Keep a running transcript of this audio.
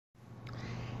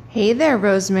Hey there,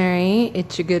 Rosemary.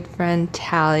 It's your good friend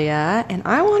Talia, and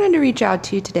I wanted to reach out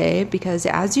to you today because,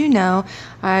 as you know,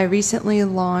 I recently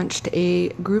launched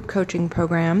a group coaching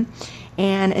program,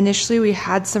 and initially we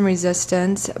had some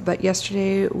resistance, but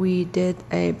yesterday we did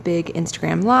a big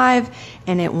Instagram Live,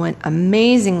 and it went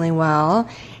amazingly well.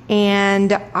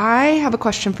 And I have a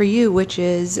question for you, which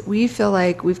is, we feel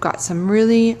like we've got some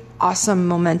really awesome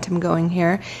momentum going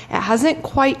here. It hasn't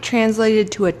quite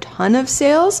translated to a ton of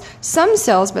sales, some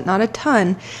sales, but not a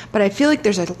ton. But I feel like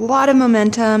there's a lot of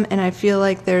momentum and I feel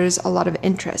like there's a lot of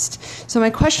interest. So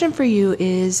my question for you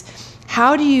is,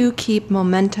 how do you keep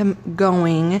momentum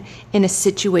going in a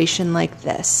situation like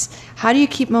this? How do you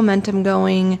keep momentum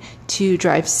going to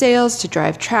drive sales, to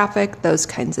drive traffic, those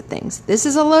kinds of things? This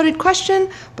is a loaded question,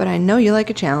 but I know you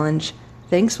like a challenge.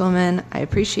 Thanks, woman. I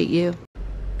appreciate you.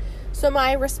 So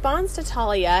my response to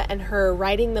Talia and her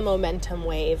riding the momentum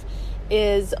wave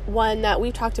is one that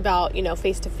we've talked about,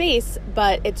 face to face,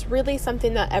 but it's really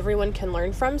something that everyone can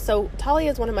learn from. So Talia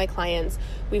is one of my clients.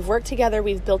 We've worked together.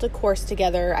 We've built a course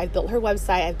together. I've built her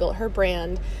website. I've built her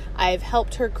brand. I've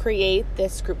helped her create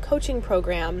this group coaching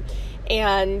program.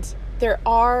 And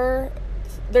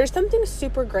there's something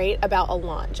super great about a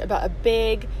launch, about a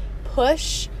big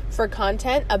push for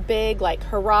content, a big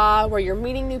hurrah, where you're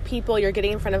meeting new people, you're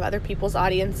getting in front of other people's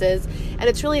audiences, and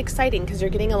it's really exciting because you're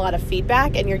getting a lot of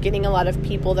feedback and you're getting a lot of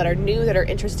people that are new, that are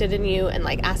interested in you and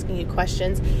asking you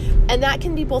questions. And that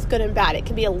can be both good and bad. It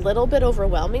can be a little bit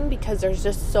overwhelming because there's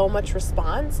just so much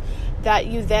response that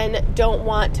you then don't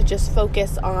want to just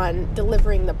focus on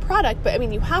delivering the product, but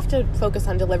you have to focus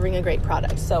on delivering a great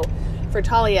product. So for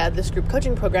Talia, this group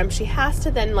coaching program, she has to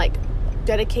then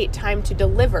dedicate time to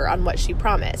deliver on what she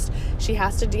promised. She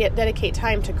has to dedicate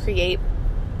time to create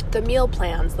the meal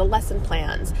plans, the lesson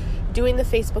plans, doing the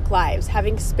Facebook Lives,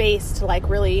 having space to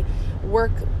really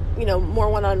work, more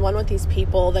one-on-one with these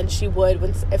people than she would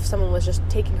if someone was just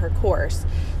taking her course.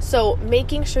 So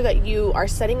making sure that you are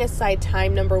setting aside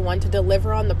time, number one, to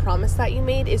deliver on the promise that you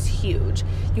made is huge.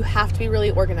 You have to be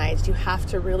really organized. You have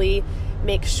to really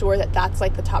make sure that that's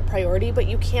the top priority, but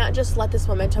you can't just let this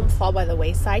momentum fall by the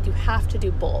wayside. You have to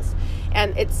do both.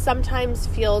 And it sometimes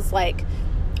feels like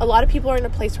a lot of people are in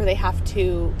a place where they have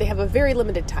a very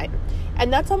limited time.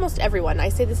 And that's almost everyone. I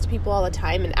say this to people all the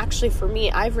time. And actually for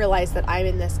me, I've realized that I'm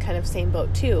in this kind of same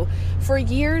boat too. For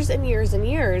years and years and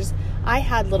years, I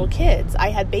had little kids. I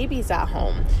had babies at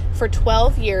home. For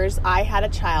 12 years, I had a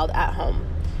child at home.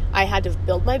 I had to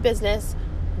build my business,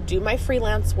 do my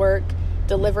freelance work,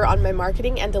 deliver on my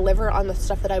marketing, and deliver on the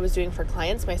stuff that I was doing for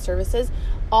clients, my services,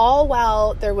 all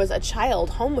while there was a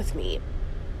child home with me.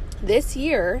 This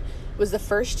year was the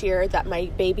first year that my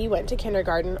baby went to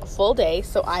kindergarten a full day,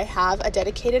 so I have a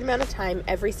dedicated amount of time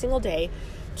every single day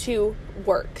to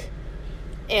work.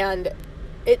 And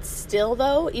it's still,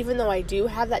 though, even though I do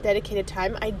have that dedicated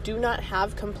time, I do not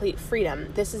have complete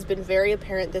freedom. This has been very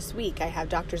apparent this week. I have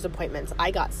doctor's appointments.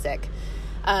 I got sick.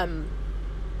 I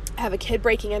have a kid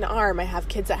breaking an arm. I have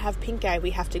kids that have pink eye.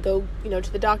 We have to go,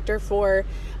 to the doctor for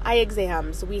eye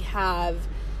exams. We have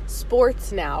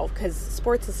sports now because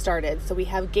sports has started. So we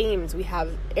have games, we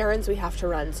have errands we have to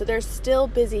run. So there's still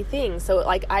busy things. So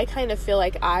I kind of feel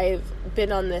like I've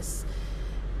been on this,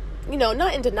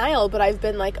 not in denial, but I've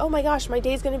been oh my gosh, my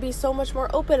day's going to be so much more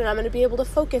open and I'm going to be able to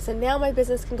focus and now my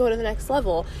business can go to the next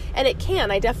level. And it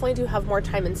can. I definitely do have more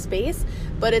time and space,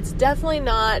 but it's definitely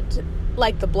not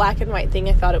the black and white thing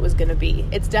I thought it was going to be.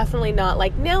 It's definitely not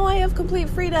now I have complete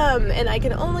freedom and I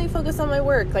can only focus on my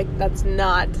work. That's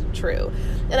not true.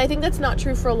 And I think that's not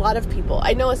true for a lot of people.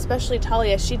 I know especially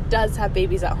Talia, she does have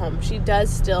babies at home. She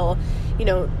does still, she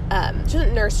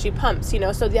doesn't nurse, she pumps,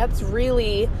 so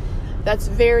that's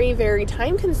very, very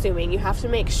time consuming. You have to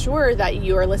make sure that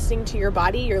you are listening to your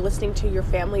body, you're listening to your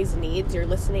family's needs, you're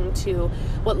listening to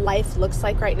what life looks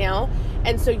like right now.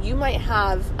 And so you might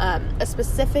have a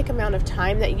specific amount of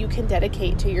time that you can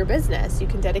dedicate to your business, you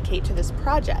can dedicate to this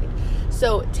project.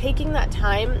 So taking that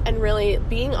time and really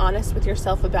being honest with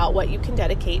yourself about what you can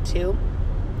dedicate to,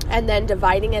 and then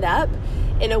dividing it up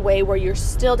in a way where you're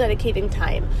still dedicating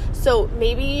time. So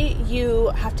maybe you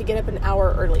have to get up an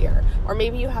hour earlier, or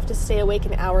maybe you have to stay awake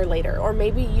an hour later, or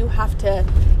maybe you have to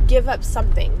give up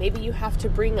something. Maybe you have to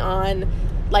bring on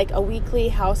a weekly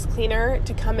house cleaner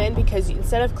to come in because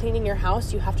instead of cleaning your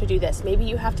house, you have to do this. Maybe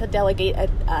you have to delegate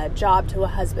a job to a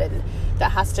husband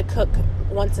that has to cook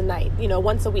once a night,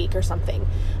 once a week or something.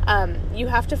 You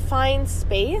have to find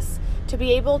space to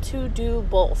be able to do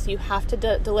both. You have to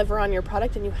deliver on your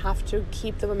product and you have to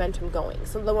keep the momentum going.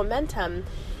 So the momentum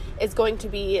is going to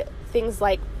be things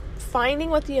like finding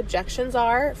what the objections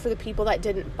are for the people that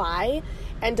didn't buy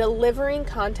and delivering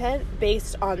content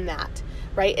based on that.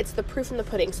 right? It's the proof in the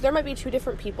pudding. So there might be two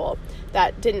different people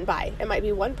that didn't buy. It might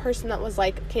be one person that was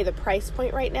like, okay, the price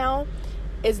point right now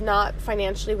is not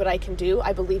financially what I can do.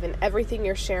 I believe in everything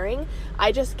you're sharing.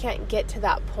 I just can't get to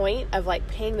that point of like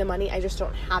paying the money. I just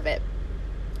don't have it.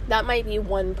 That might be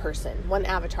one person, one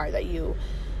avatar that you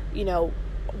know,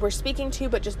 were speaking to,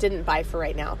 but just didn't buy for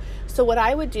right now. So what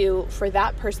I would do for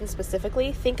that person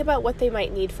specifically, think about what they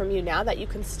might need from you now that you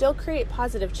can still create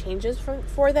positive changes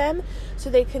for them, so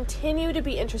they continue to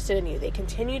be interested in you. They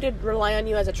continue to rely on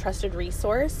you as a trusted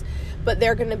resource, but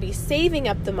they're going to be saving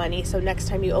up the money. So next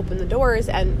time you open the doors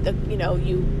and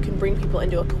you can bring people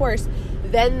into a course,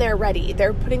 then they're ready.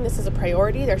 They're putting this as a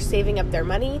priority. They're saving up their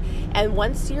money. And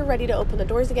once you're ready to open the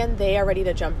doors again, they are ready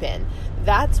to jump in.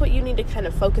 That's what you need to kind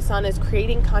of focus on, is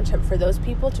creating content for those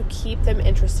people to keep them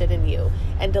interested in you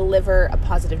and deliver a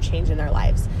positive change in their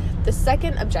lives. The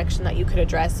second objection that you could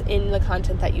address in the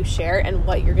content that you share and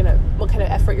what kind of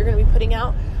effort you're going to be putting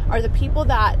out are the people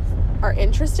that are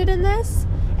interested in this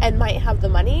and might have the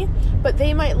money, but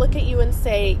they might look at you and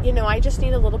say, I just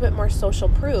need a little bit more social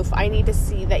proof. I need to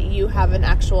see that you have an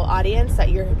actual audience, that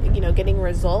you're, getting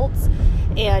results,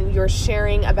 and you're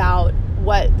sharing about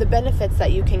what the benefits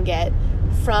that you can get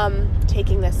from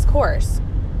taking this course.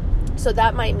 So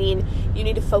that might mean you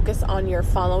need to focus on your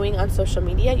following on social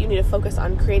media. You need to focus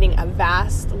on creating a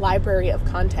vast library of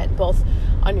content, both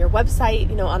on your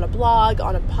website, on a blog,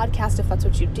 on a podcast, if that's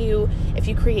what you do, if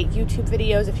you create YouTube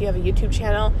videos, if you have a YouTube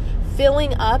channel,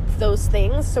 filling up those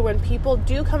things. So when people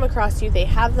do come across you, they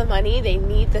have the money, they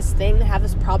need this thing, they have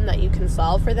this problem that you can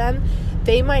solve for them.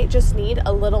 They might just need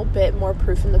a little bit more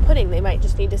proof in the pudding. They might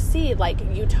just need to see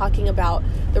you talking about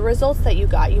the results that you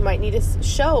got. You might need to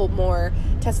show more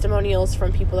testimonials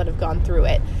from people that have gone through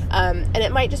it. And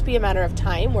it might just be a matter of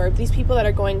time where these people that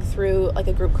are going through like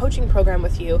a group coaching program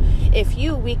with you, if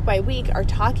you week by week are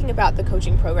talking about the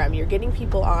coaching program, you're getting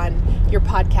people on your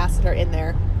podcasts that are in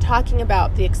there talking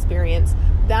about the experience,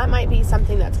 that might be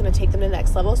something that's going to take them to the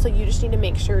next level. So you just need to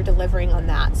make sure you're delivering on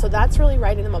that. So that's really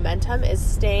riding the momentum, is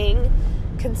staying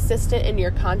consistent in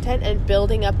your content and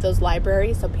building up those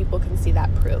libraries so people can see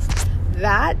that proof.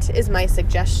 That is my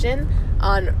suggestion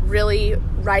on really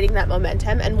riding that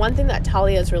momentum. And one thing that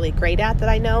Talia is really great at that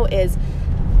I know is,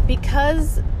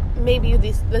 because maybe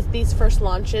these first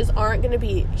launches aren't going to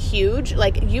be huge,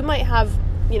 like you might have,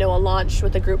 a launch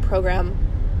with a group program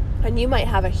and you might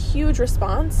have a huge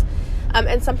response.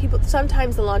 And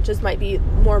sometimes the launches might be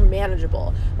more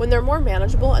manageable. When they're more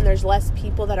manageable and there's less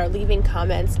people that are leaving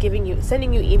comments, sending you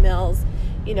emails,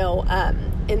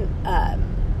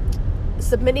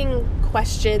 submitting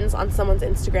questions on someone's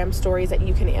Instagram stories that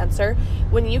you can answer,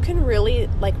 when you can really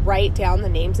write down the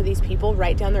names of these people,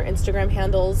 write down their Instagram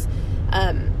handles,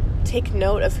 take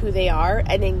note of who they are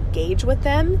and engage with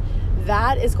them,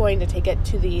 that is going to take it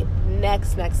to the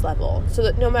next level. So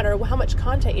that no matter how much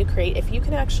content you create, if you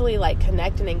can actually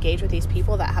connect and engage with these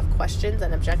people that have questions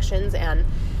and objections and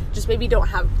just maybe don't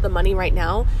have the money right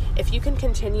now, if you can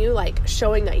continue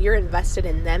showing that you're invested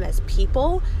in them as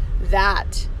people,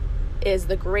 that is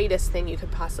the greatest thing you could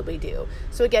possibly do.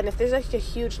 So again, if there's a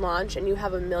huge launch and you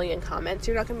have 1 million comments,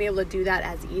 you're not going to be able to do that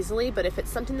as easily. But if it's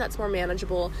something that's more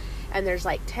manageable and there's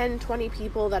 10, 20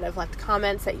 people that have left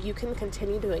comments that you can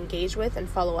continue to engage with and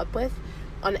follow up with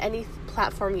on any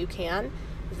platform you can,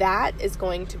 that is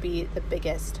going to be the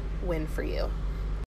biggest win for you.